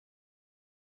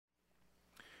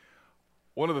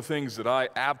One of the things that I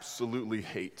absolutely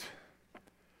hate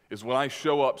is when I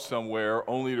show up somewhere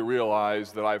only to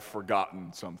realize that I've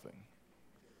forgotten something.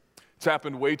 It's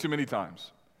happened way too many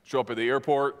times. Show up at the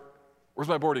airport, where's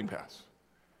my boarding pass?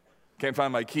 Can't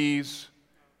find my keys.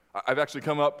 I've actually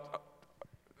come up,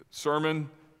 sermon,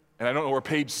 and I don't know where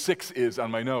page 6 is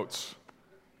on my notes.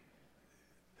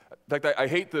 In fact, I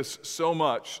hate this so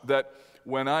much that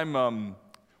when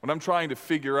I'm trying to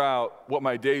figure out what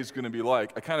my day is going to be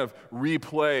like, I kind of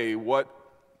replay what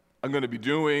I'm going to be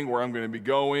doing, where I'm going to be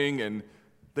going, and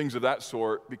things of that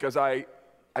sort, because I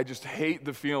just hate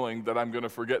the feeling that I'm going to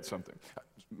forget something.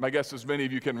 My guess is many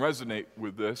of you can resonate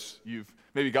with this. You've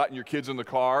maybe gotten your kids in the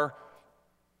car,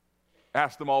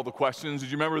 asked them all the questions. Did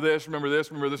you remember this, remember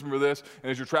this, remember this, remember this?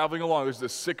 And as you're traveling along, there's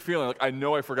this sick feeling, like, I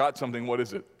know I forgot something. What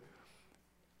is it?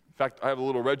 In fact, I have a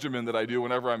little regimen that I do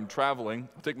whenever I'm traveling.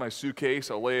 I'll take my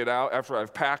suitcase, I'll lay it out. After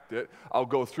I've packed it, I'll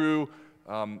go through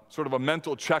sort of a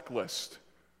mental checklist.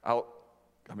 Got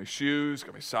my shoes,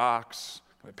 got my socks,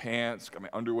 got my pants, got my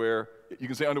underwear. You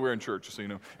can say underwear in church, just so you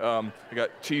know. I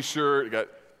got t-shirt, I got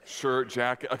shirt,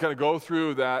 jacket. I kind of go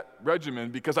through that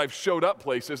regimen because I've showed up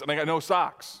places and I got no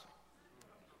socks.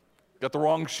 Got the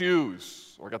wrong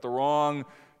shoes, or I got the wrong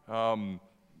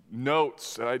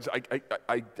notes. And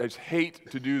I just hate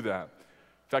to do that.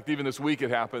 In fact, even this week it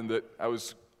happened that I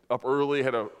was up early,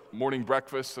 had a morning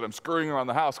breakfast, and I'm scurrying around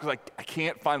the house because I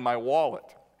can't find my wallet.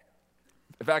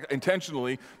 In fact,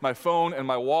 intentionally, my phone and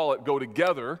my wallet go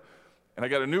together, and I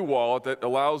got a new wallet that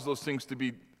allows those things to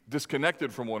be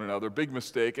disconnected from one another. Big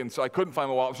mistake. And so I couldn't find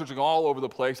my wallet. I'm searching all over the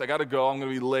place. I got to go. I'm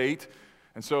going to be late.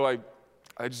 And so I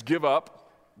just give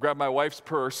up, grab my wife's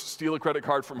purse, steal a credit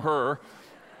card from her,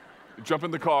 jump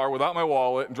in the car without my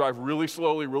wallet, and drive really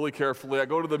slowly, really carefully. I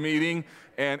go to the meeting,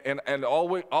 and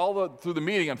through the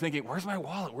meeting, I'm thinking, where's my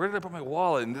wallet? Where did I put my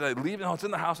wallet? And did I leave it? No, it's in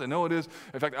the house. I know it is.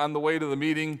 In fact, on the way to the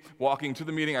meeting, walking to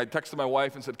the meeting, I texted my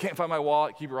wife and said, can't find my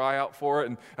wallet. Keep your eye out for it.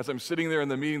 And as I'm sitting there in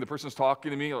the meeting, the person's talking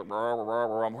to me, like,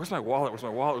 where's my wallet? Where's my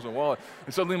wallet? Where's my wallet?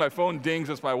 And suddenly my phone dings.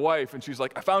 It's my wife, and she's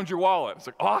like, I found your wallet. It's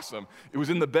like, awesome. It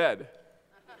was in the bed.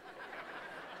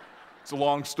 It's a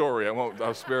long story.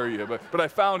 I'll spare you. But I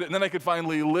found it, and then I could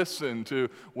finally listen to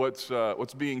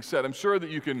what's being said. I'm sure that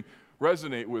you can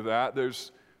resonate with that.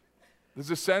 There's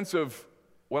a sense of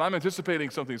when I'm anticipating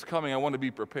something's coming, I want to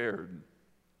be prepared.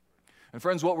 And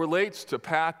friends, what relates to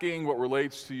packing, what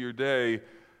relates to your day,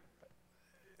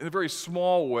 in a very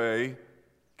small way,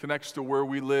 connects to where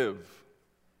we live.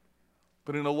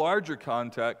 But in a larger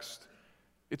context,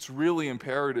 it's really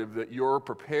imperative that you're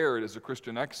prepared as a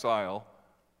Christian exile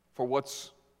for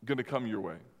what's going to come your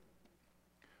way.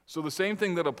 So the same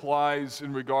thing that applies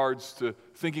in regards to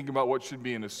thinking about what should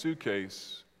be in a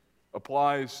suitcase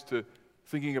applies to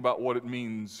thinking about what it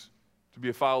means to be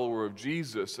a follower of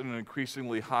Jesus in an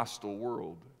increasingly hostile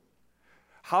world.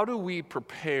 How do we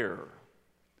prepare?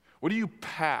 What do you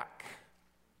pack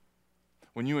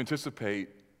when you anticipate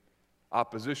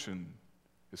opposition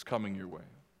is coming your way?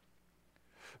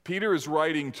 Peter is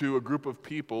writing to a group of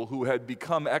people who had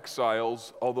become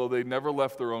exiles, although they never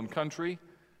left their own country.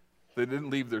 They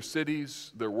didn't leave their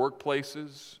cities, their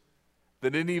workplaces. They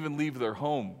didn't even leave their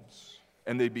homes,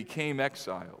 and they became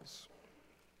exiles.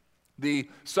 The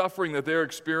suffering that they're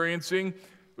experiencing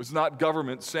was not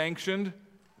government sanctioned.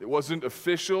 It wasn't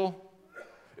official.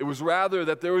 It was rather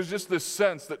that there was just this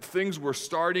sense that things were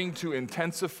starting to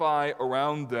intensify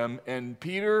around them, and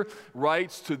Peter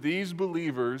writes to these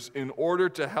believers in order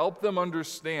to help them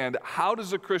understand, how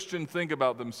does a Christian think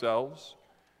about themselves?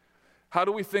 How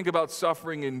do we think about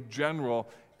suffering in general?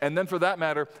 And then for that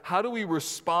matter, how do we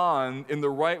respond in the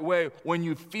right way when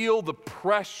you feel the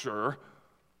pressure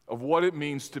of what it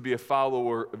means to be a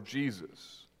follower of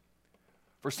Jesus?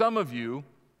 For some of you,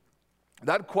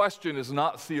 that question is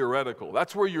not theoretical.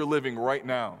 That's where you're living right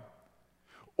now.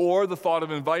 Or the thought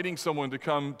of inviting someone to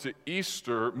come to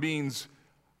Easter means,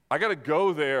 I got to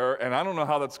go there, and I don't know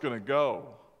how that's going to go.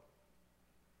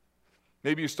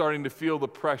 Maybe you're starting to feel the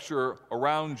pressure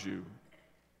around you.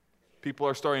 People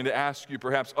are starting to ask you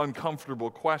perhaps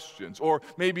uncomfortable questions. Or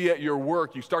maybe at your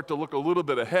work, you start to look a little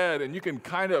bit ahead, and you can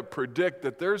kind of predict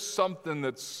that there's something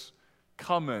that's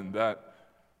coming, that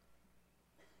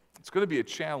it's going to be a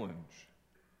challenge.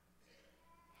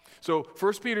 So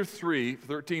 1 Peter 3,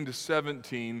 13 to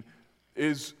 17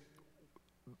 is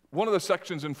one of the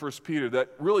sections in 1 Peter that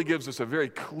really gives us a very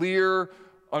clear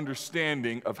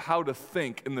understanding of how to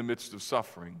think in the midst of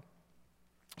suffering.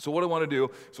 So what I want to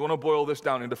do is I want to boil this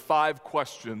down into 5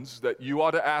 questions that you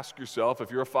ought to ask yourself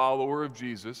if you're a follower of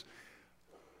Jesus.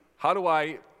 How do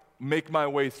I make my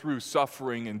way through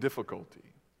suffering and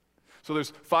difficulty? So there's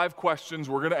 5 questions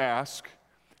we're going to ask.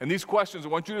 And these questions, I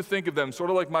want you to think of them sort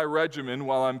of like my regimen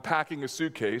while I'm packing a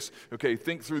suitcase. Okay,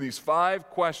 think through these 5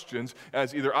 questions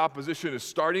as either opposition is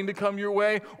starting to come your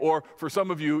way, or for some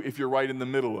of you, if you're right in the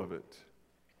middle of it.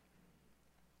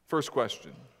 First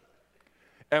question: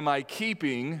 am I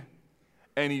keeping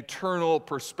an eternal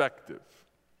perspective?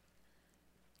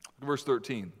 Verse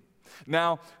 13.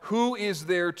 Now, who is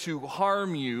there to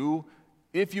harm you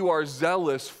if you are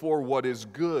zealous for what is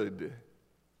good?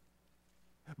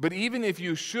 But even if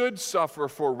you should suffer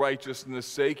for righteousness'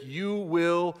 sake, you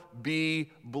will be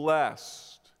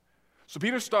blessed. So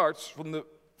Peter starts from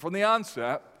the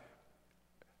onset,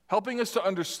 helping us to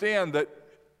understand that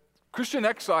Christian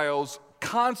exiles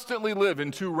constantly live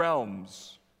in 2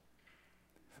 realms.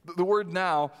 The word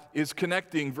now is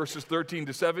connecting verses 13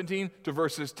 to 17 to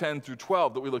verses 10 through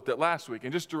 12 that we looked at last week.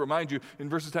 And just to remind you, in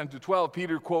verses 10 to 12,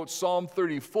 Peter quotes Psalm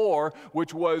 34,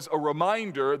 which was a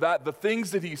reminder that the things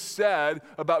that he said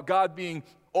about God being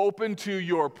open to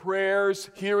your prayers,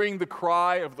 hearing the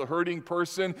cry of the hurting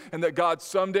person, and that God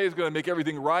someday is going to make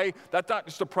everything right, that's not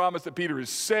just a promise that Peter is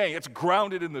saying. It's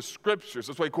grounded in the Scriptures.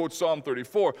 That's why he quotes Psalm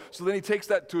 34. So then he takes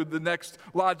that to the next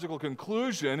logical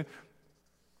conclusion,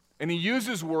 and he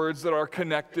uses words that are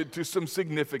connected to some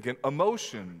significant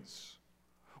emotions.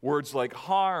 Words like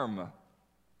harm,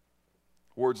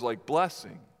 words like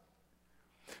blessing.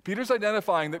 Peter's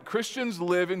identifying that Christians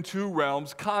live in 2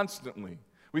 realms constantly.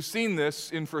 We've seen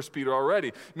this in 1 Peter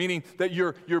already, meaning that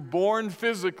you're born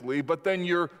physically, but then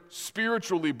you're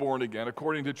spiritually born again,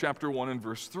 according to chapter 1 and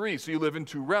verse 3. So you live in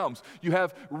 2 realms. You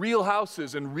have real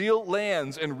houses and real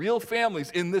lands and real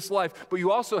families in this life, but you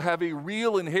also have a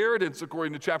real inheritance,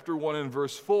 according to chapter 1 and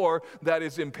verse 4, that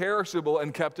is imperishable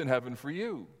and kept in heaven for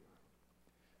you.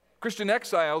 Christian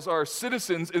exiles are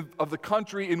citizens of the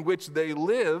country in which they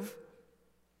live,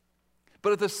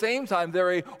 but at the same time,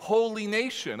 they're a holy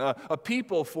nation, a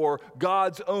people for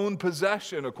God's own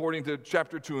possession, according to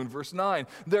chapter 2 and verse 9.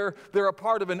 They're a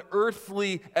part of an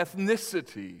earthly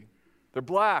ethnicity. They're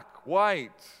black,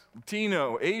 white,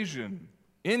 Latino, Asian,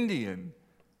 Indian.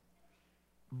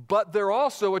 But they're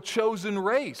also a chosen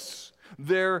race.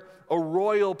 They're a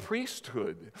royal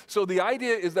priesthood. So the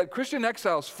idea is that Christian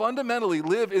exiles fundamentally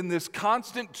live in this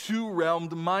constant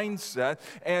 2-realmed mindset,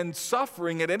 and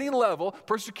suffering at any level,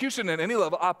 persecution at any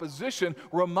level, opposition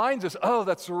reminds us, oh,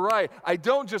 that's right, I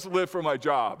don't just live for my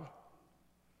job.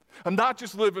 I'm not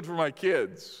just living for my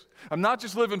kids. I'm not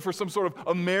just living for some sort of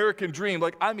American dream.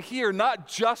 Like, I'm here not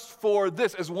just for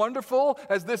this. As wonderful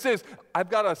as this is, I've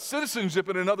got a citizenship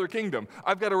in another kingdom.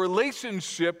 I've got a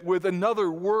relationship with another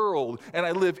world. And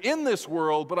I live in this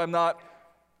world, but I'm not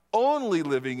only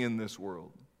living in this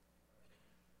world.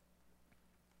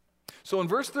 So in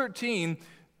verse 13,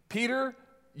 Peter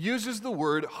uses the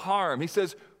word harm. He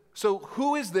says, so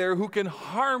who is there who can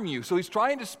harm you? So he's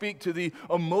trying to speak to the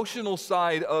emotional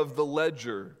side of the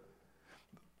ledger.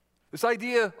 This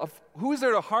idea of who is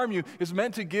there to harm you is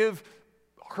meant to give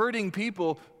hurting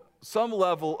people some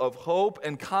level of hope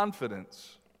and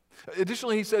confidence.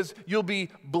 Additionally, he says, you'll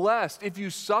be blessed. If you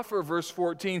suffer, verse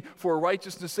 14, for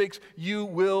righteousness' sakes, you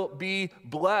will be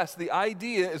blessed. The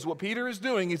idea is what Peter is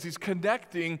doing is he's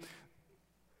connecting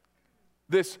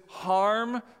this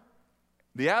harm,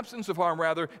 the absence of harm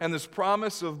rather, and this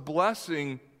promise of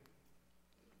blessing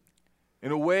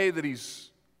in a way that he's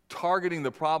targeting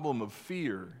the problem of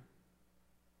fear.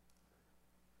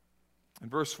 In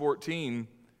verse 14,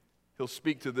 he'll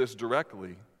speak to this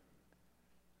directly.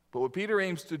 But what Peter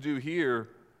aims to do here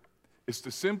is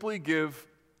to simply give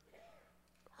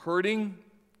hurting,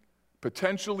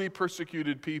 potentially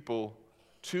persecuted people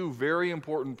 2 very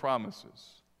important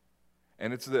promises.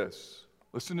 And it's this.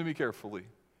 Listen to me carefully.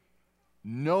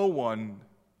 No one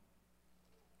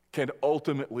can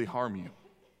ultimately harm you.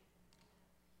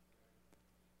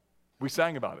 We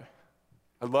sang about it.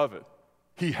 I love it.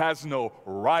 He has no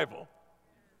rival.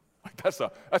 Like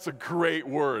that's a great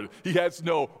word. He has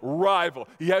no rival.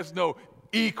 He has no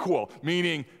equal,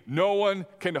 meaning no one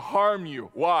can harm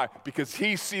you. Why? Because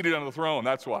he's seated on the throne.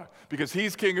 That's why. Because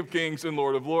he's King of Kings and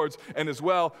Lord of Lords. And as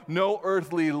well, no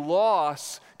earthly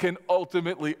loss can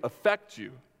ultimately affect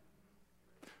you.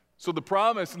 So the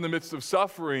promise in the midst of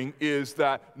suffering is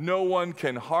that no one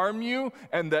can harm you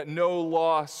and that no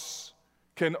loss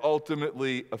can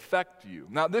ultimately affect you.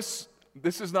 Now, this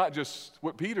is not just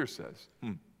what Peter says.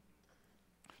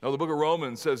 Now, the book of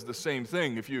Romans says the same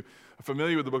thing. If you are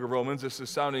familiar with the book of Romans, this is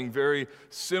sounding very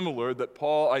similar, that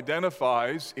Paul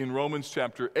identifies in Romans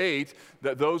chapter 8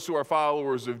 that those who are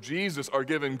followers of Jesus are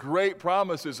given great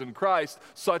promises in Christ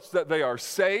such that they are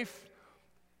safe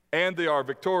and they are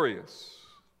victorious.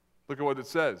 Look at what it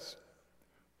says.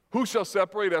 Who shall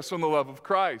separate us from the love of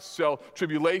Christ? Shall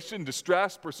tribulation,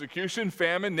 distress, persecution,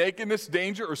 famine, nakedness,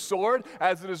 danger, or sword?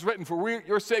 As it is written, for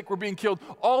your sake we're being killed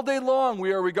all day long.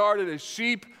 We are regarded as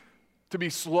sheep to be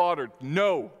slaughtered.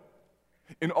 No.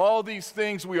 In all these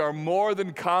things we are more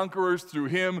than conquerors through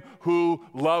him who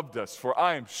loved us. For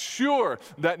I am sure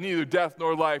that neither death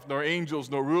nor life, nor angels,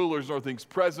 nor rulers, nor things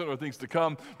present, nor things to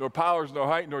come, nor powers, nor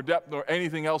height, nor depth, nor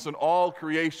anything else in all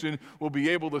creation will be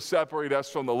able to separate us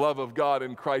from the love of God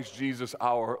in Christ Jesus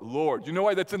our Lord. You know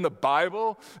why that's in the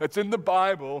Bible? That's in the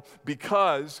Bible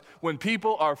because when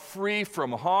people are free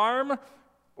from harm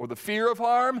or the fear of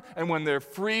harm, and when they're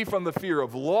free from the fear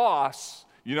of loss,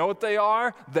 you know what they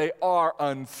are? They are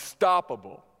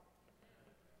unstoppable.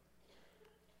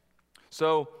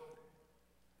 So,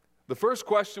 the first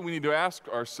question we need to ask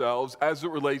ourselves as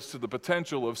it relates to the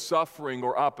potential of suffering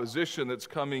or opposition that's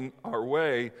coming our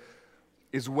way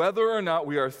is whether or not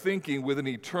we are thinking with an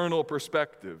eternal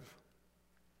perspective.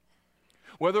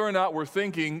 Whether or not we're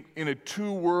thinking in a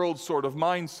two-world sort of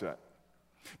mindset.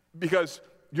 Because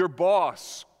your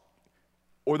boss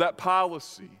or that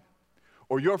policy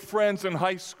or your friends in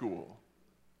high school,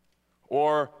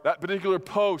 or that particular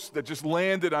post that just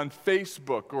landed on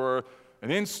Facebook or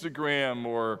an Instagram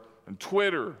or on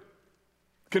Twitter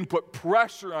can put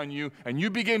pressure on you, and you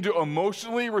begin to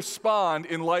emotionally respond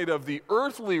in light of the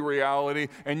earthly reality,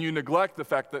 and you neglect the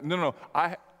fact that, no,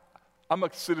 I'm a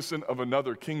citizen of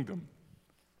another kingdom.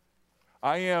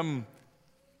 I am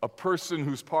a person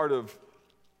who's part of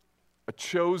a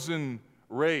chosen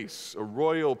race, a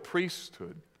royal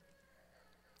priesthood.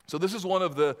 So this is one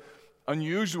of the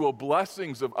unusual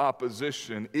blessings of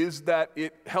opposition, is that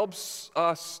it helps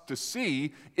us to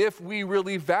see if we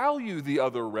value the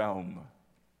other realm.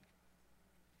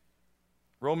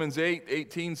 Romans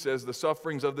 8:18 says, the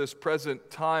sufferings of this present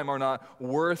time are not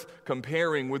worth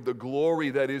comparing with the glory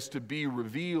that is to be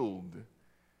revealed.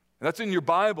 And that's in your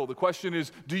Bible. The question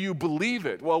is, do you believe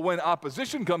it? Well, when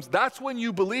opposition comes, that's when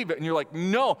you believe it. And you're like,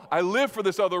 no, I live for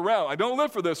this other realm. I don't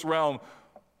live for this realm.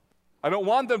 I don't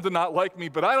want them to not like me,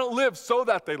 but I don't live so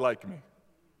that they like me.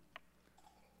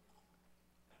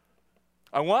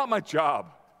 I want my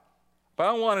job, but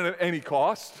I don't want it at any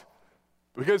cost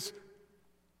because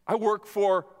I work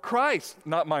for Christ,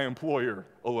 not my employer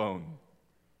alone.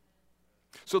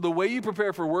 So the way you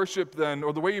prepare for worship then,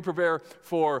 or the way you prepare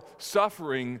for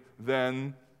suffering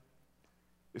then,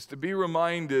 is to be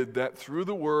reminded that through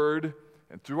the Word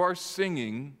and through our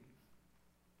singing,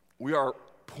 we are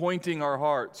pointing our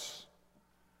hearts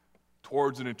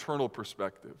towards an eternal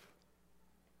perspective.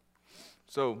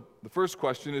 So the first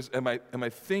question is, am I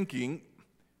thinking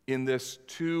in this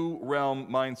two-realm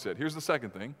mindset? Here's the second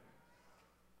thing.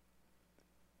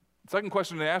 The second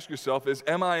question to ask yourself is,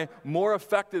 am I more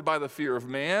affected by the fear of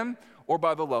man or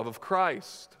by the love of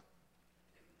Christ?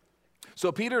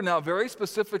 So Peter now very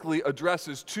specifically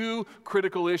addresses two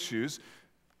critical issues: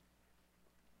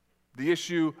 the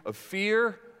issue of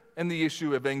fear and the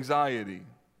issue of anxiety.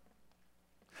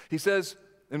 He says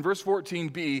in verse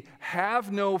 14b,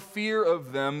 have no fear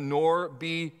of them, nor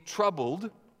be troubled.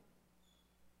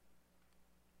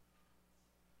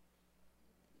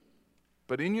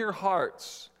 But in your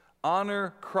hearts,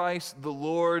 honor Christ the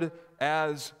Lord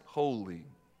as holy.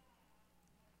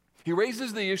 He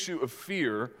raises the issue of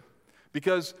fear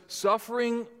because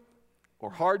suffering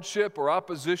or hardship or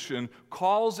opposition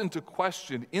calls into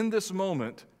question in this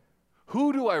moment,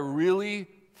 who do I really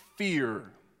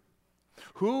fear?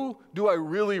 Who do I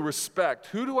really respect?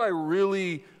 Who do I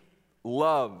really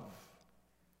love?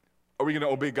 Are we going to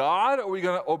obey God or are we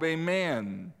going to obey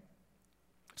man?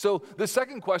 So the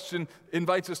second question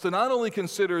invites us to not only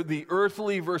consider the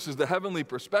earthly versus the heavenly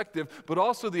perspective, but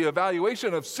also the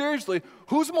evaluation of, seriously,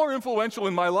 who's more influential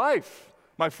in my life?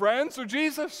 My friends or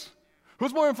Jesus?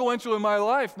 Who's more influential in my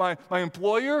life? My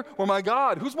employer or my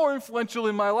God? Who's more influential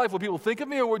in my life? What people think of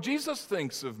me or what Jesus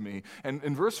thinks of me? And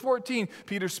in verse 14,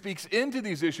 Peter speaks into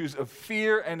these issues of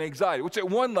fear and anxiety, which at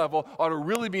one level ought to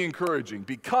really be encouraging,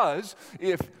 because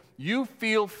if you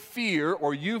feel fear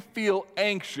or you feel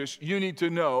anxious, you need to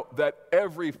know that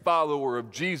every follower of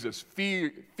Jesus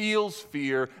feels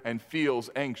fear and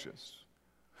feels anxious.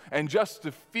 And just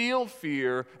to feel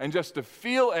fear and just to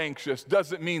feel anxious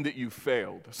doesn't mean that you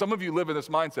failed. Some of you live in this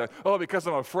mindset, oh, because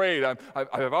I'm afraid,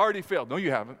 I've already failed. No,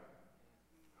 you haven't.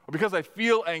 Or because I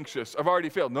feel anxious, I've already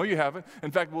failed. No, you haven't.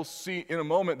 In fact, we'll see in a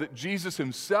moment that Jesus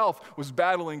himself was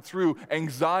battling through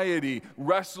anxiety,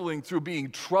 wrestling through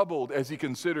being troubled as he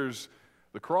considers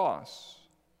the cross.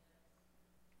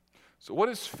 So what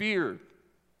is fear?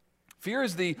 Fear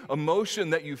is the emotion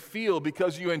that you feel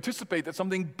because you anticipate that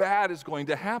something bad is going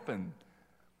to happen.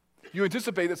 You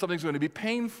anticipate that something's going to be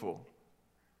painful.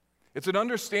 It's an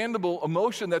understandable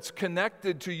emotion that's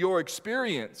connected to your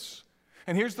experience.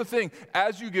 And here's the thing,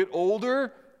 as you get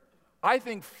older, I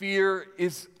think fear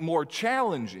is more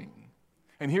challenging.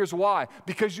 And here's why.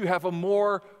 Because you have a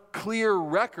more clear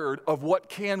record of what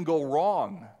can go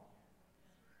wrong.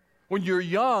 When you're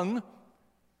young,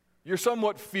 you're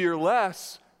somewhat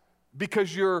fearless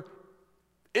because you're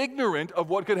ignorant of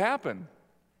what could happen.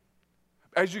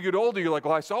 As you get older, you're like,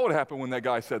 well, I saw what happened when that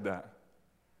guy said that.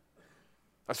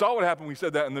 I saw what happened when he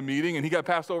said that in the meeting and he got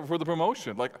passed over for the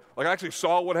promotion. Like I actually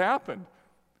saw what happened.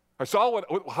 I saw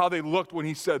how they looked when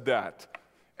he said that.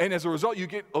 And as a result, you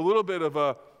get a little bit of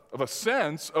a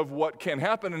sense of what can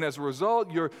happen. And as a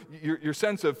result, your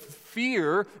sense of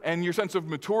fear and your sense of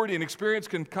maturity and experience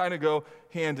can kind of go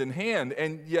hand in hand.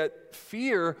 And yet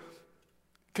fear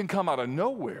can come out of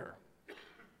nowhere.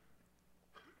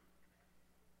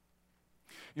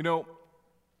 You know,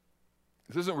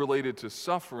 this isn't related to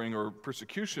suffering or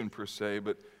persecution per se,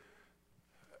 but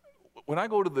when I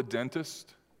go to the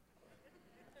dentist,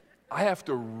 I have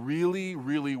to really,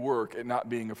 really work at not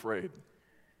being afraid.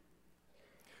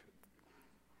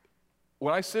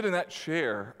 When I sit in that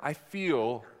chair, I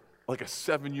feel like a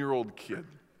 7-year-old kid.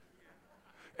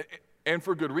 And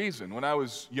for good reason. When I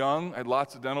was young, I had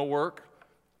lots of dental work,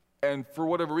 and for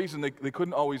whatever reason, they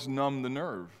couldn't always numb the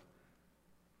nerve.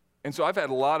 And so I've had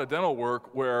a lot of dental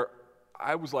work where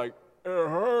I was like, it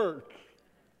hurts.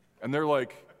 And they're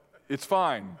like, it's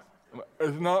fine.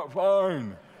 It's not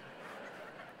fine.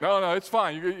 No, it's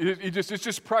fine. It's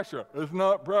just pressure. It's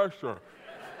not pressure.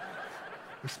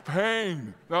 It's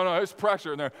pain. No, it's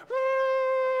pressure. And they're,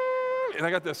 and I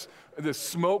got this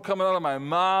smoke coming out of my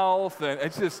mouth, and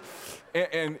it's just,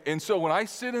 and so when I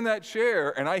sit in that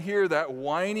chair and I hear that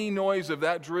whiny noise of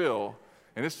that drill,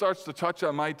 and it starts to touch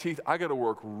on my teeth, I got to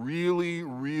work really,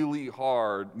 really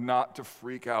hard not to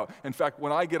freak out. In fact,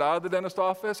 when I get out of the dentist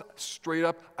office, straight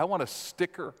up, I want a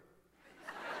sticker.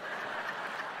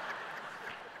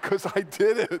 Because I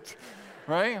did it,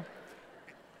 right?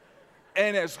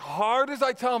 And as hard as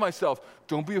I tell myself,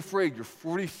 don't be afraid, you're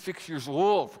 46 years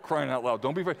old, for crying out loud,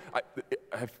 don't be afraid.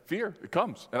 I have fear, it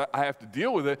comes, and I have to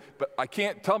deal with it, but I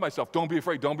can't tell myself, don't be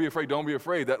afraid, don't be afraid, don't be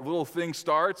afraid. That little thing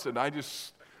starts, and I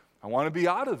want to be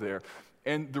out of there.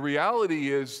 And the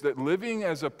reality is that living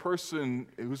as a person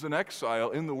who's an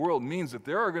exile in the world means that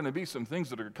there are going to be some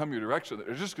things that are going to come your direction that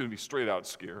are just going to be straight out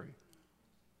scary.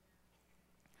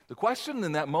 The question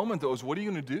in that moment, though, is what are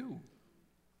you going to do?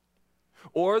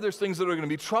 Or there's things that are going to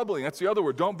be troubling. That's the other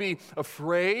word. Don't be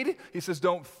afraid. He says,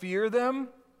 don't fear them,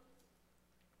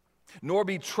 nor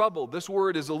be troubled. This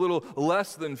word is a little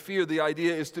less than fear. The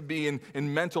idea is to be in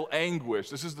mental anguish.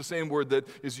 This is the same word that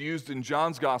is used in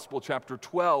John's Gospel, chapter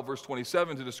 12, verse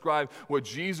 27, to describe what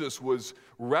Jesus was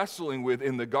wrestling with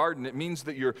in the garden. It means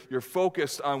that you're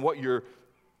focused on what your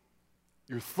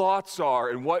thoughts are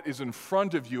and what is in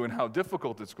front of you and how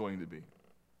difficult it's going to be.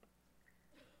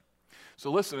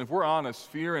 So listen, if we're honest,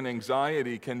 fear and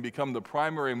anxiety can become the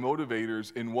primary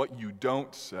motivators in what you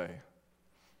don't say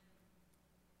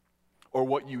or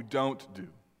what you don't do.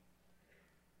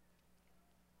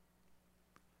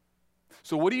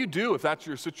 So what do you do if that's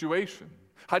your situation?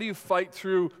 How do you fight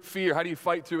through fear? How do you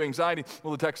fight through anxiety?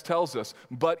 Well, the text tells us,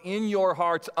 but in your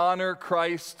hearts honor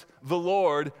Christ the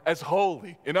Lord as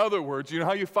holy. In other words, you know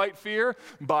how you fight fear?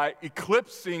 By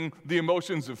eclipsing the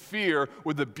emotions of fear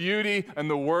with the beauty and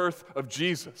the worth of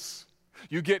Jesus.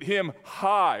 You get him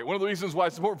high. One of the reasons why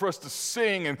it's important for us to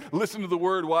sing and listen to the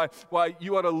word, why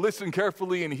you ought to listen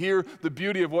carefully and hear the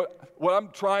beauty of what I'm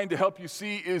trying to help you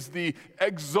see is the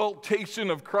exaltation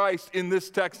of Christ in this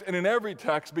text and in every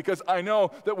text, because I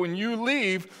know that when you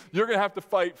leave, you're going to have to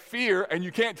fight fear, and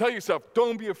you can't tell yourself,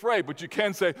 don't be afraid, but you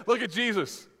can say, look at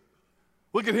Jesus.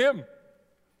 Look at him.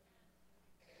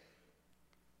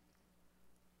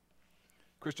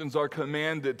 Christians are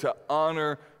commanded to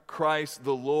honor Christ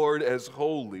the Lord as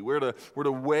holy. We're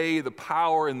to weigh the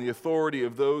power and the authority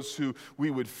of those who we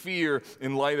would fear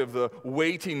in light of the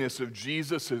weightiness of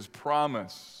Jesus'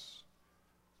 promise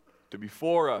to be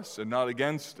for us and not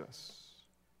against us.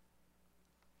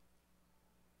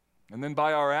 And then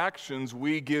by our actions,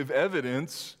 we give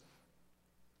evidence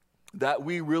that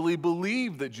we really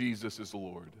believe that Jesus is the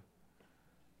Lord.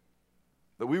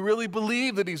 That we really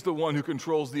believe that he's the one who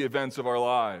controls the events of our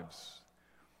lives.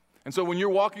 And so when you're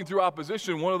walking through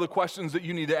opposition, one of the questions that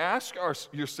you need to ask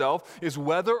yourself is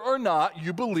whether or not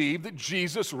you believe that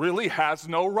Jesus really has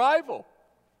no rival.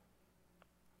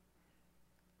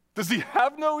 Does he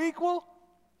have no equal?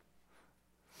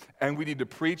 And we need to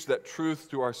preach that truth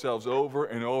to ourselves over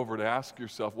and over, to ask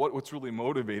yourself, what's really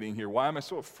motivating here? Why am I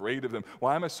so afraid of them?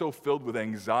 Why am I so filled with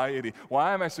anxiety?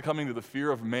 Why am I succumbing to the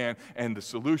fear of man? And the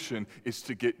solution is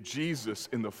to get Jesus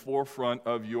in the forefront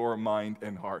of your mind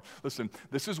and heart. Listen,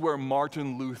 this is where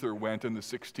Martin Luther went in the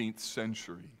 16th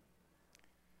century.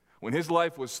 When his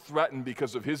life was threatened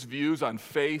because of his views on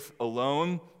faith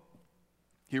alone,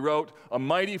 he wrote, "A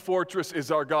mighty fortress is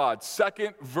our God."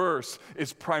 Second verse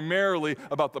is primarily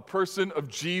about the person of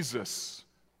Jesus.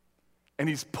 And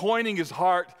he's pointing his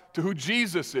heart to who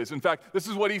Jesus is. In fact, this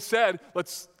is what he said.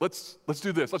 Let's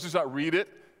do this. Let's just not read it.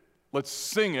 Let's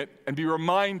sing it and be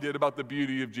reminded about the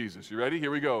beauty of Jesus. You ready? Here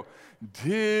we go.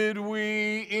 Did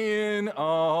we in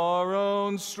our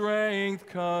own strength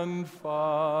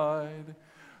confide,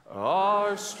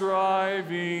 our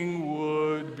striving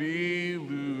would be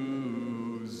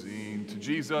losing to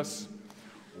Jesus.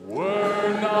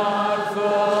 Were not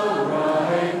the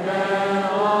right man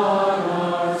on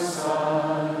our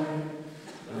side,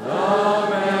 the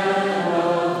man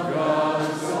of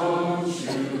God's own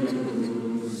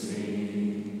choosing,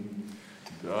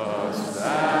 dost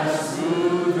ask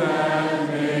who that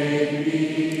may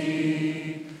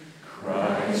be?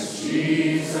 Christ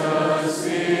Jesus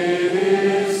it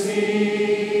is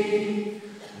He,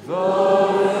 the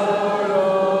Lord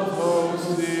of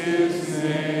hosts His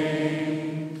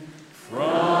name,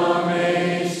 from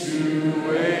age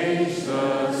to age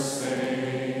the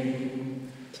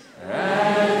same,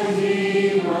 and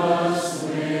He must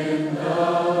win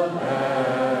the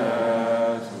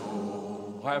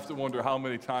battle. I have to wonder how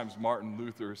many times Martin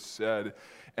Luther said,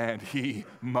 "And He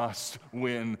must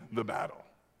win the battle."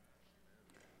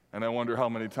 And I wonder how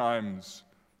many times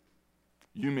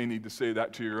you may need to say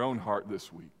that to your own heart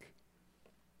this week.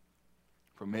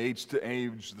 From age to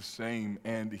age the same,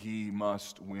 and He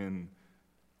must win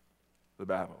the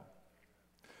battle.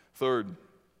 Third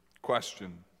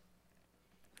question.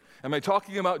 Am I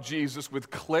talking about Jesus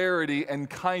with clarity and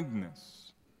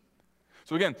kindness?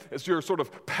 So again, as you're sort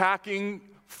of packing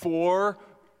for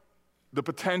the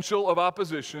potential of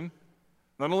opposition,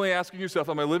 not only asking yourself,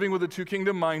 am I living with a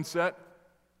two-kingdom mindset?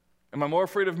 Am I more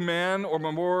afraid of man or am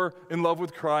I more in love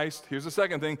with Christ? Here's the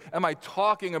second thing. Am I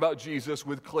talking about Jesus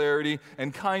with clarity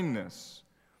and kindness?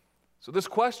 So this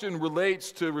question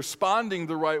relates to responding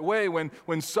the right way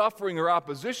when suffering or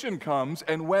opposition comes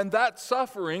and when that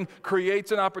suffering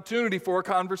creates an opportunity for a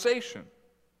conversation.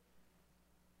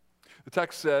 The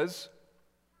text says,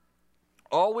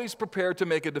 "Always prepare to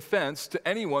make a defense to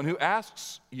anyone who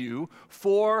asks you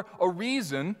for a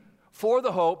reason for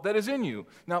the hope that is in you."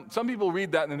 Now, some people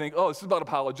read that and they think, oh, this is about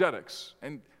apologetics.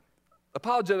 And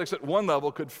apologetics at one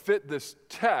level could fit this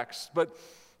text,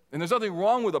 and there's nothing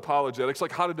wrong with apologetics,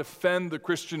 like how to defend the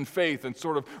Christian faith and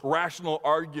sort of rational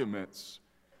arguments.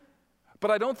 But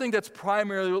I don't think that's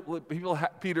primarily what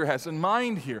Peter has in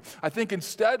mind here. I think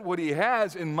instead what he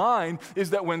has in mind is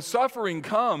that when suffering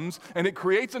comes and it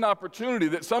creates an opportunity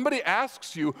that somebody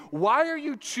asks you, why are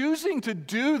you choosing to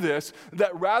do this?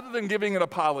 That rather than giving an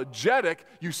apologetic,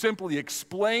 you simply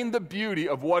explain the beauty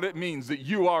of what it means that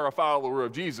you are a follower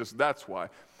of Jesus. That's why.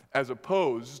 As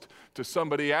opposed to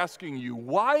somebody asking you,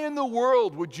 why in the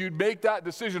world would you make that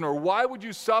decision, or why would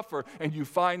you suffer, and you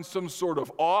find some sort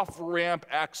of off-ramp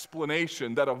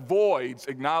explanation that avoids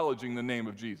acknowledging the name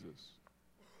of Jesus.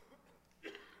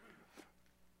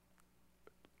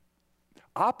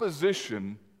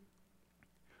 Opposition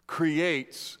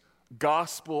creates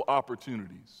gospel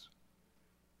opportunities.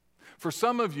 For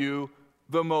some of you,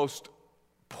 the most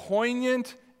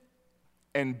poignant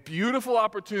and beautiful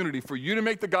opportunity for you to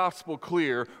make the gospel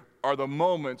clear are the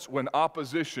moments when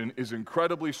opposition is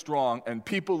incredibly strong and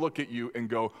people look at you and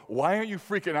go, why aren't you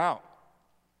freaking out?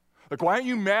 Like, why aren't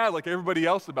you mad like everybody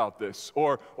else about this?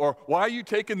 Or why are you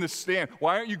taking this stand?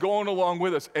 Why aren't you going along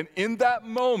with us? And in that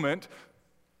moment,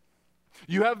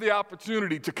 you have the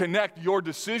opportunity to connect your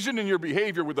decision and your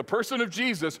behavior with the person of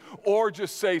Jesus, or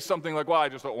just say something like, well, I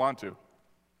just don't want to.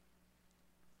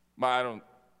 I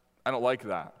don't like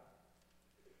that.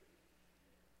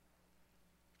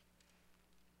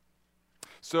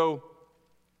 So,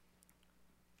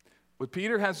 what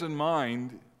Peter has in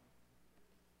mind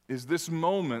is this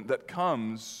moment that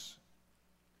comes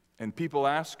and people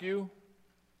ask you,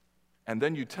 and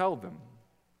then you tell them.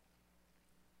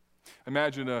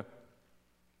 Imagine a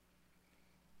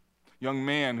young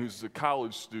man who's a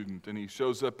college student and he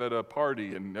shows up at a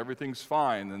party and everything's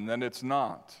fine, and then it's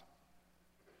not.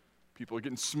 People are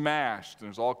getting smashed and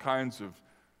there's all kinds of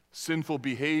sinful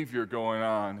behavior going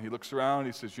on. He looks around and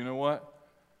he says, you know what?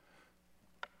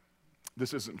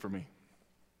 This isn't for me.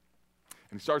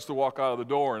 And he starts to walk out of the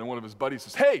door, and one of his buddies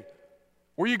says, hey,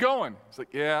 Where are you going? He's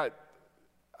like, yeah,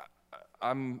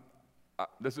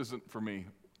 this isn't for me.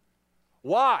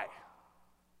 Why?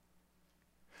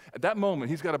 At that moment,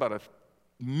 he's got about a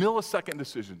millisecond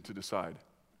decision to decide.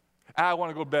 I want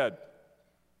to go to bed.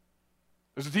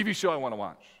 There's a TV show I want to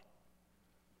watch.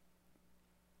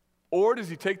 Or does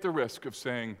he take the risk of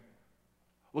saying,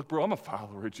 look, bro, I'm a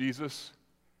follower of Jesus,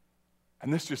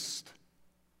 and this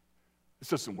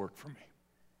doesn't work for me.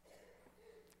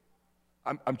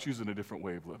 I'm choosing a different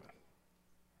way of living.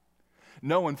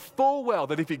 Knowing full well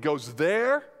that if he goes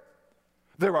there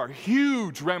are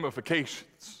huge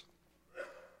ramifications.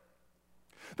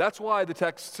 That's why the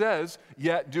text says,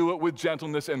 yet do it with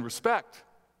gentleness and respect.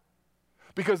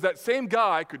 Because that same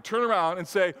guy could turn around and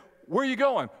say, where are you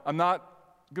going? I'm not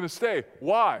going to stay.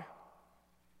 Why?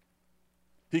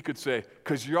 He could say,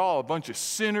 because you're all a bunch of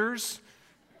sinners,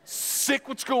 sick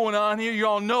what's going on here, you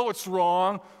all know it's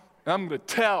wrong, and I'm going to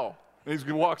tell. And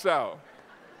he walks out.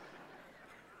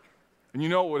 And you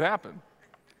know what would happen?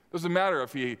 Doesn't matter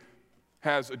if he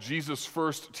has a Jesus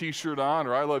First t-shirt on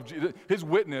or I love Jesus. His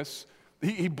witness,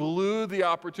 he blew the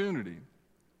opportunity.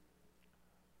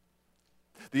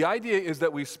 The idea is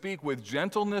that we speak with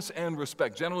gentleness and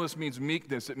respect. Gentleness means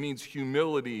meekness. It means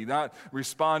humility, not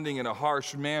responding in a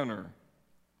harsh manner.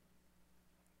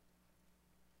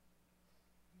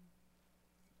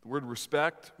 The word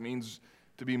respect means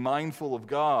to be mindful of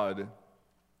God.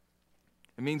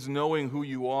 It means knowing who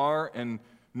you are and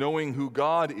knowing who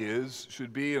God is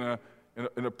should be an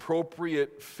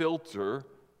appropriate filter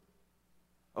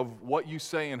of what you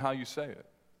say and how you say it.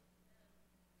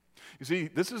 You see,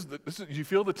 you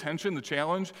feel the tension, the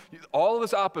challenge? All of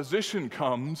this opposition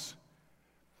comes,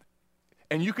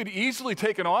 and you could easily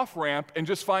take an off-ramp and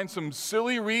just find some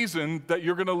silly reason that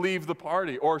you're going to leave the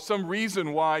party or some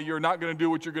reason why you're not going to do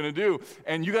what you're going to do.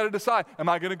 And you got to decide, am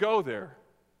I going to go there?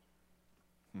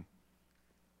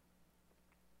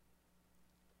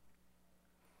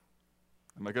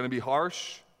 Am I going to be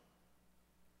harsh?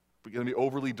 Am I going to be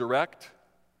overly direct?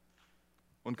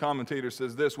 One commentator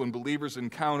says this: when believers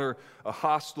encounter a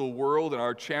hostile world and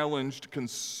are challenged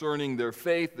concerning their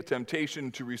faith, the temptation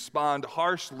to respond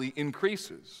harshly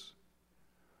increases.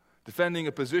 Defending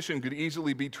a position could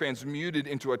easily be transmuted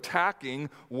into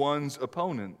attacking one's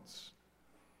opponents.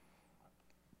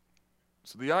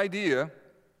 So the idea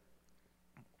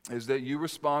is that you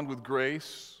respond with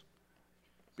grace,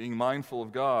 being mindful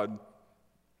of God,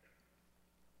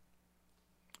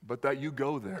 but that you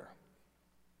go there.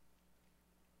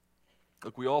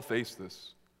 Look, we all face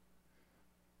this.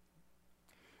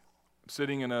 I'm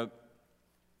sitting in a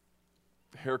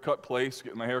haircut place,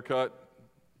 getting my hair cut.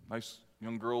 Nice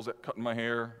young girl's cutting my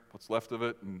hair, what's left of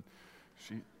it, and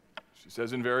she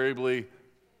says invariably,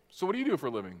 so what do you do for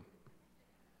a living?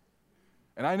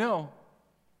 And I know,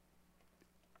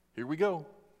 here we go.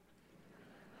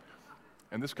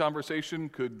 And this conversation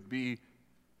could be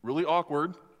really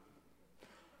awkward,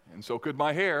 and so could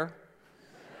my hair.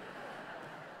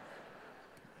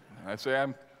 And I say,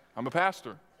 I'm a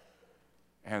pastor.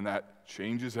 And that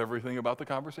changes everything about the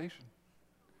conversation.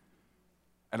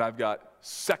 And I've got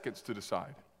seconds to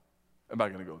decide, am I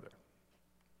going to go there?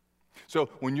 So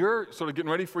when you're sort of getting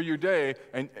ready for your day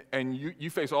and you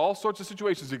face all sorts of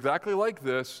situations exactly like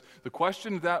this, the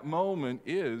question at that moment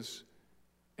is,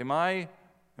 am I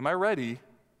ready?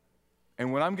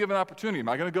 And when I'm given opportunity, am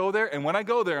I going to go there? And when I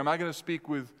go there, am I going to speak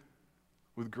with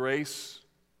grace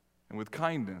and with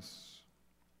kindness?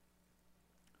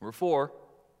 Number 4,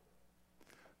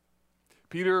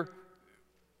 Peter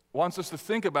wants us to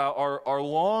think about our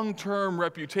long-term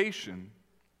reputation,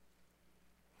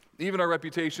 even our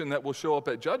reputation that will show up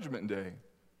at Judgment Day.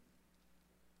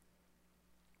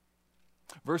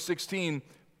 Verse 16,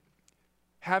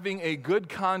 having a good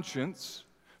conscience,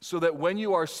 so that when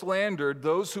you are slandered,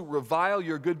 those who revile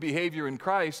your good behavior in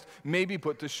Christ may be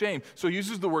put to shame. So he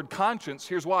uses the word conscience.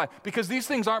 Here's why. Because these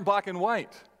things aren't black and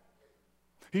white.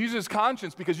 He uses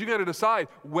conscience because you got to decide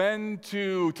when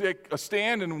to take a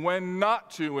stand and when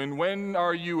not to, and when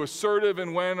are you assertive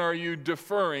and when are you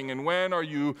deferring, and when are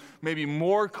you maybe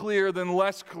more clear than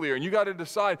less clear. And you got to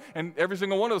decide, and every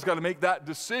single one of us got to make that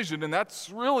decision, and that's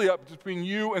really up between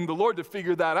you and the Lord to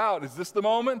figure that out. Is this the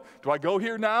moment? Do I go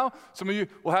here now? Some of you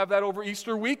will have that over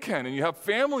Easter weekend, and you have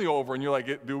family over, and you're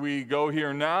like, do we go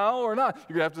here now or not?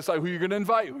 You're going to have to decide who you're going to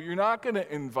invite, who you're not going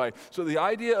to invite. So the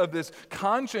idea of this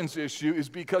conscience issue is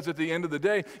because at the end of the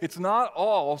day, it's not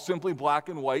all simply black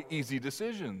and white, easy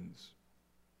decisions.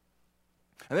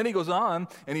 And then he goes on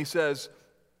and he says,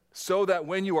 so that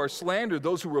when you are slandered,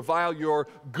 those who revile your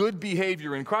good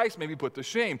behavior in Christ may be put to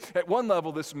shame. At one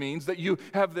level, this means that you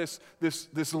have this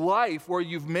life where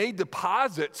you've made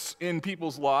deposits in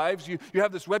people's lives. You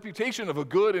have this reputation of a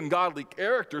good and godly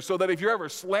character, so that if you're ever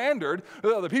slandered,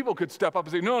 other people could step up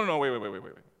and say, no, wait.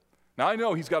 Now, I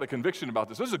know he's got a conviction about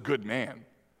this. This is a good man.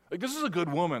 Like, this is a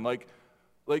good woman. Like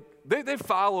they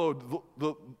followed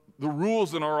the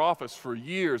rules in our office for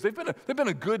years. They've been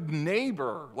a good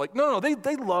neighbor. Like, no,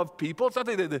 they love people. It's not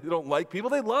that they don't like people.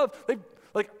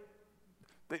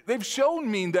 They've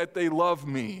shown me that they love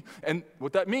me. And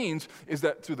what that means is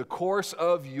that through the course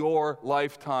of your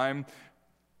lifetime,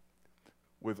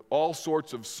 with all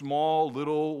sorts of small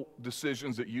little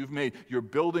decisions that you've made, you're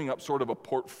building up sort of a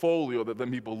portfolio that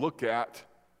then people look at,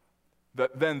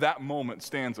 that then that moment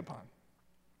stands upon.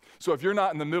 So if you're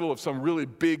not in the middle of some really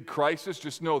big crisis,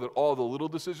 just know that all the little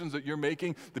decisions that you're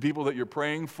making, the people that you're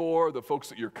praying for, the folks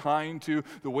that you're kind to,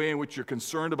 the way in which you're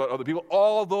concerned about other people,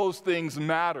 all those things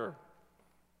matter.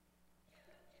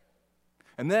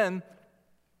 And then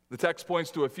the text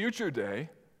points to a future day,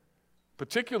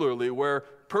 particularly where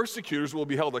persecutors will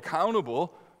be held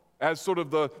accountable as sort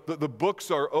of the books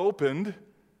are opened,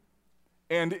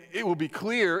 and it will be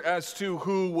clear as to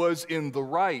who was in the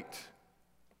right.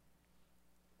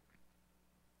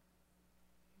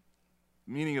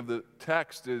 Meaning of the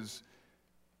text is,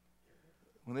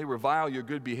 when they revile your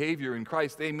good behavior in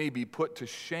Christ, they may be put to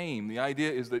shame. The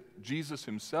idea is that Jesus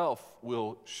himself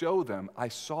will show them, I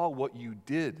saw what you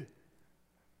did,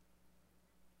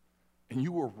 and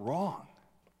you were wrong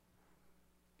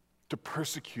to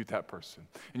persecute that person.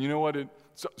 And you know what?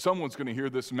 Someone's going to hear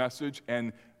this message,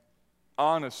 and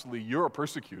honestly, you're a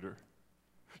persecutor.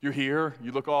 You're here,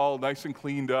 you look all nice and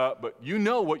cleaned up, but you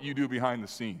know what you do behind the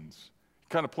scenes.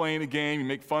 Kind of playing a game, you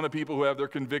make fun of people who have their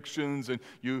convictions, and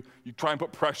you try and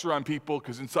put pressure on people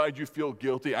because inside you feel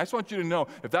guilty. I just want you to know,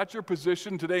 if that's your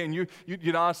position today, and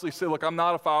you'd honestly say, look, I'm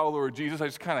not a follower of Jesus, I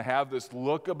just kind of have this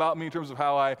look about me in terms of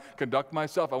how I conduct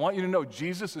myself, I want you to know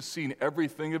Jesus has seen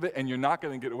everything of it, and you're not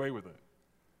going to get away with it.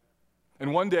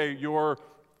 And one day, your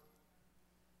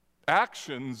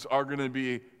actions are going to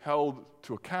be held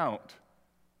to account.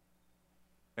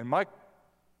 And my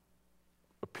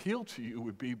appeal to you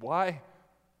would be, why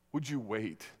would you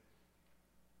wait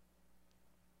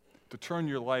to turn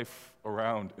your life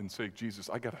around and say, Jesus,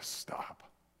 I got to stop?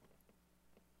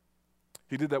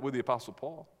 He did that with the Apostle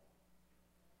Paul.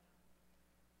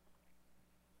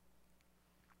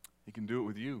 He can do it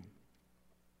with you.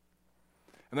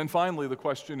 And then finally, the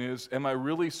question is, am I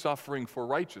really suffering for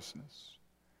righteousness?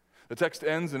 The text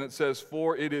ends and it says,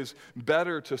 for it is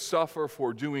better to suffer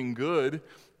for doing good,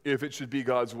 if it should be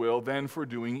God's will, than for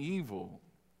doing evil.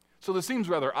 So this seems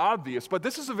rather obvious, but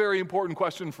this is a very important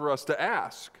question for us to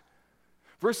ask.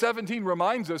 Verse 17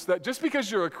 reminds us that just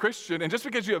because you're a Christian and just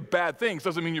because you have bad things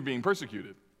doesn't mean you're being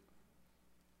persecuted.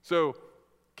 So,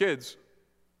 kids,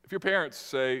 if your parents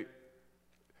say,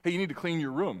 hey, you need to clean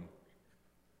your room,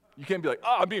 you can't be like,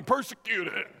 I'm being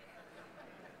persecuted.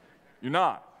 You're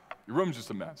not. Your room's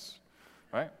just a mess,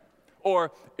 right?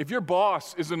 Or if your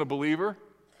boss isn't a believer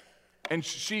and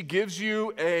she gives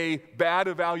you a bad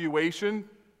evaluation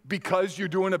because you're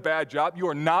doing a bad job, you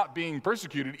are not being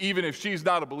persecuted, even if she's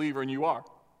not a believer and you are.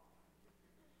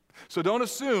 So don't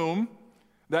assume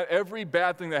that every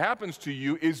bad thing that happens to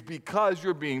you is because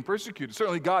you're being persecuted.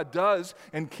 Certainly God does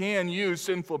and can use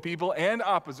sinful people and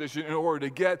opposition in order to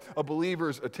get a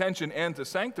believer's attention and to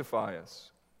sanctify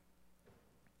us.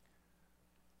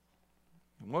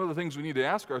 And one of the things we need to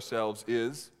ask ourselves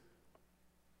is,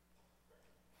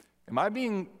 am I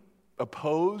being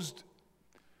opposed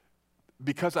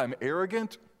because I'm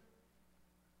arrogant?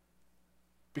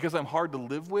 Because I'm hard to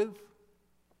live with?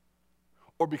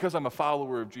 Or because I'm a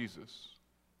follower of Jesus?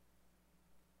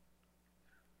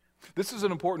 This is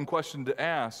an important question to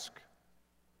ask,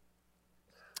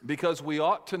 because we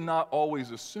ought to not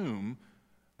always assume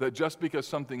that just because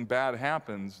something bad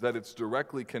happens, that it's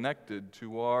directly connected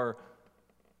to our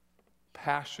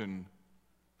passion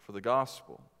for the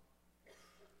gospel.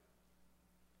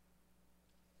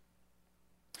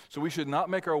 So we should not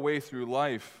make our way through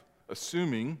life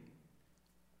assuming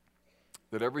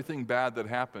that everything bad that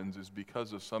happens is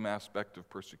because of some aspect of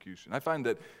persecution. I find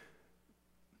that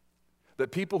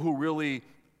people who really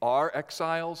are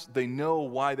exiles, they know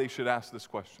why they should ask this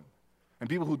question. And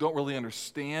people who don't really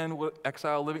understand what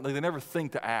exile living, like, they never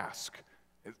think to ask,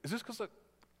 is this because of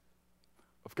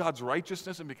God's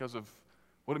righteousness and because of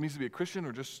what it means to be a Christian,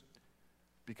 or just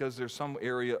because there's some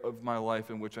area of my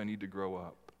life in which I need to grow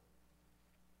up?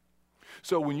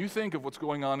 So when you think of what's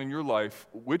going on in your life,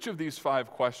 which of these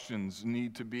 5 questions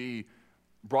need to be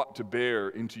brought to bear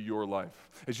into your life?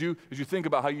 As you think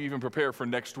about how you even prepare for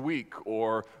next week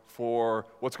or for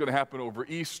what's going to happen over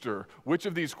Easter, which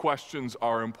of these questions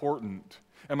are important?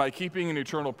 Am I keeping an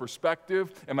eternal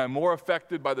perspective? Am I more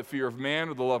affected by the fear of man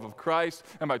or the love of Christ?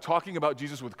 Am I talking about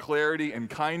Jesus with clarity and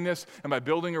kindness? Am I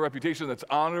building a reputation that's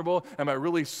honorable? Am I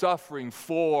really suffering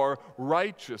for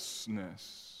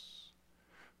righteousness?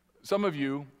 Some of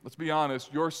you, let's be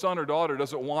honest, your son or daughter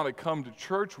doesn't want to come to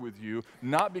church with you,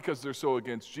 not because they're so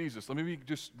against Jesus. Let me be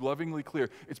just lovingly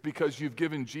clear. It's because you've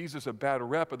given Jesus a bad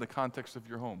rep in the context of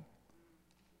your home.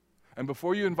 And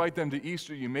before you invite them to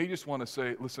Easter, you may just want to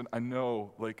say, listen, I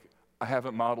know, I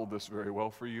haven't modeled this very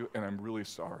well for you, and I'm really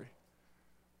sorry.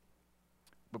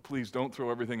 But please don't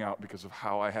throw everything out because of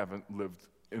how I haven't lived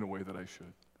in a way that I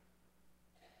should.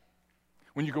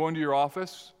 When you go into your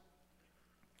office,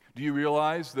 do you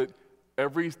realize that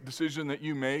every decision that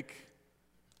you make,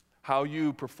 how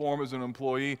you perform as an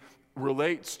employee,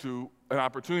 relates to an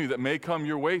opportunity that may come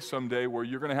your way someday where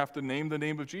you're going to have to name the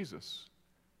name of Jesus?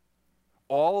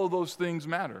 All of those things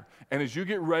matter. And as you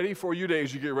get ready for your day,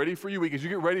 as you get ready for your week, as you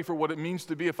get ready for what it means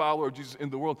to be a follower of Jesus in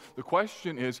the world, the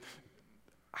question is,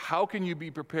 how can you be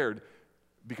prepared?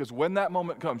 Because when that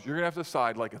moment comes, you're going to have to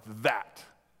decide that.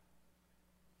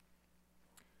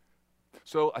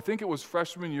 So I think it was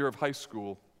freshman year of high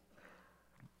school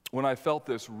when I felt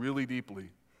this really deeply.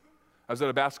 I was at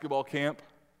a basketball camp.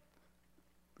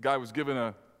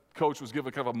 Coach was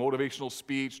giving kind of a motivational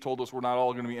speech, told us we're not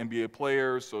all going to be NBA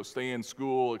players, so stay in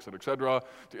school, et cetera,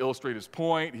 to illustrate his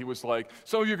point. He was like,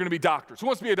 some of you are going to be doctors. Who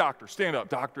wants to be a doctor? Stand up.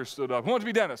 Doctor stood up. Who wants to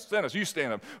be dentist? Dentist, you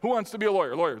stand up. Who wants to be a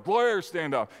lawyer? Lawyer,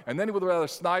 stand up. And then with a rather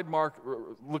snide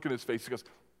look in his face, he goes,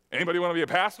 anybody want to be a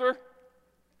pastor?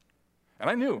 And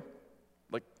I knew.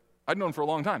 I'd known for a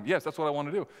long time. Yes, that's what I want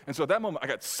to do. And so at that moment, I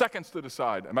got seconds to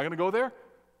decide. Am I going to go there?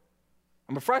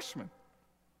 I'm a freshman.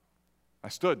 I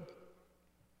stood.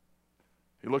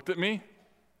 He looked at me.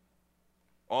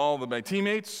 All of my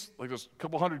teammates, there's a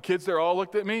couple hundred kids there, all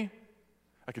looked at me.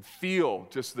 I could feel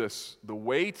just the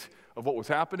weight of what was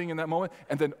happening in that moment.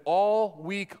 And then all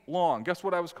week long, guess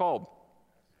what I was called?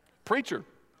 Preacher.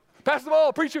 Pass the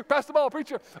ball, preacher, pass the ball,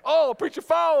 preacher. Oh, preacher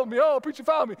fouled me. Oh, preacher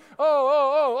fouled me.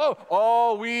 Oh.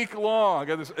 All week long. I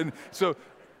got this. And so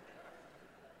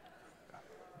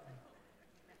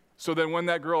then when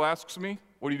that girl asks me,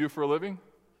 what do you do for a living?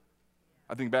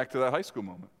 I think back to that high school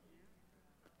moment.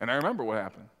 And I remember what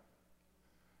happened.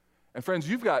 And friends,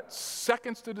 you've got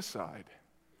seconds to decide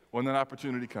when that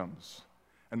opportunity comes.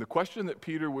 And the question that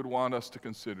Peter would want us to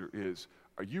consider is,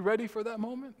 are you ready for that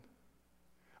moment?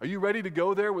 Are you ready to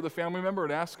go there with a family member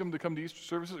and ask them to come to Easter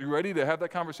services? Are you ready to have that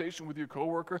conversation with your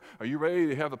coworker? Are you ready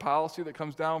to have the policy that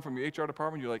comes down from your HR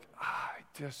department? You're like,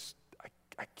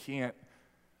 I can't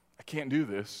do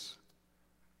this.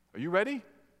 Are you ready?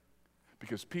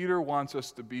 Because Peter wants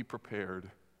us to be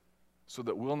prepared so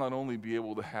that we'll not only be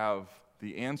able to have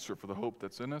the answer for the hope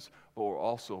that's in us, but we'll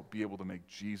also be able to make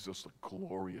Jesus look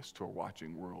glorious to a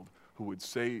watching world who would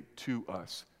say to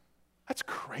us, that's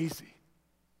crazy.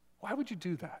 Why would you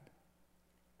do that?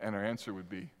 And our answer would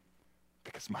be,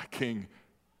 because my King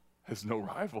has no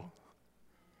rival.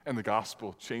 And the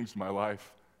gospel changed my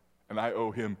life, and I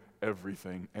owe him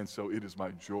everything. And so it is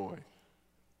my joy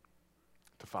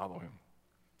to follow him,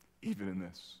 even in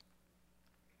this.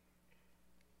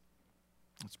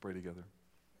 Let's pray together.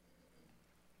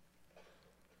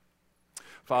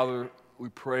 Father, we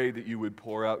pray that you would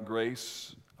pour out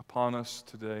grace upon us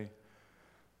today.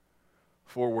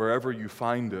 For wherever you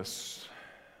find us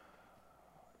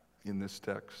in this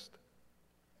text,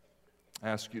 I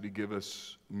ask you to give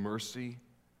us mercy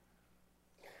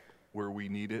where we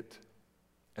need it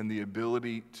and the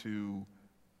ability to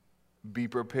be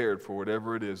prepared for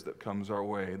whatever it is that comes our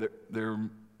way.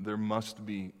 There must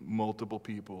be multiple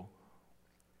people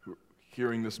who are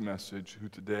hearing this message who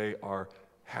today are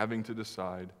having to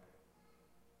decide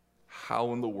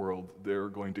how in the world they're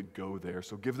going to go there.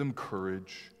 So give them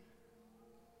courage.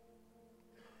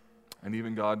 And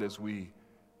even, God, as we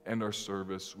end our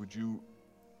service, would you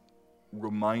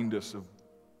remind us of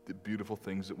the beautiful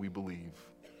things that we believe?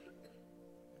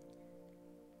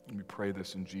 And we pray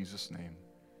this in Jesus' name.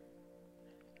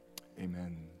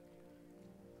 Amen.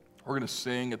 We're going to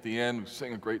sing at the end. We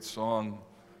sing a great song.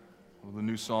 One of the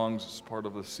new songs is part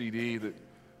of a CD that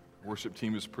the worship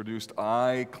team has produced,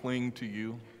 I Cling to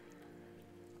You.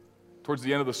 Towards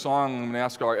the end of the song, I'm going to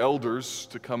ask our elders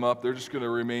to come up. They're just going to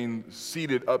remain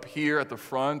seated up here at the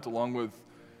front, along with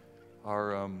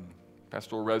our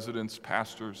pastoral residents,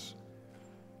 pastors.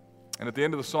 And at the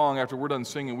end of the song, after we're done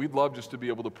singing, we'd love just to be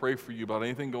able to pray for you about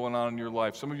anything going on in your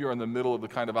life. Some of you are in the middle of the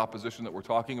kind of opposition that we're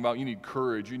talking about. You need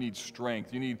courage. You need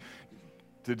strength. You need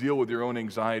to deal with your own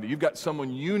anxiety. You've got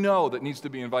someone you know that needs to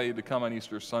be invited to come on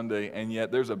Easter Sunday, and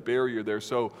yet there's a barrier there.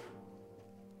 So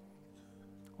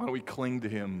why don't we cling to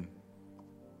him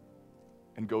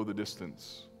and go the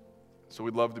distance? So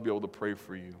we'd love to be able to pray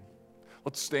for you.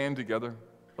 Let's stand together.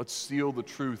 Let's seal the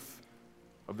truth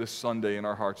of this Sunday in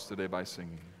our hearts today by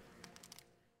singing.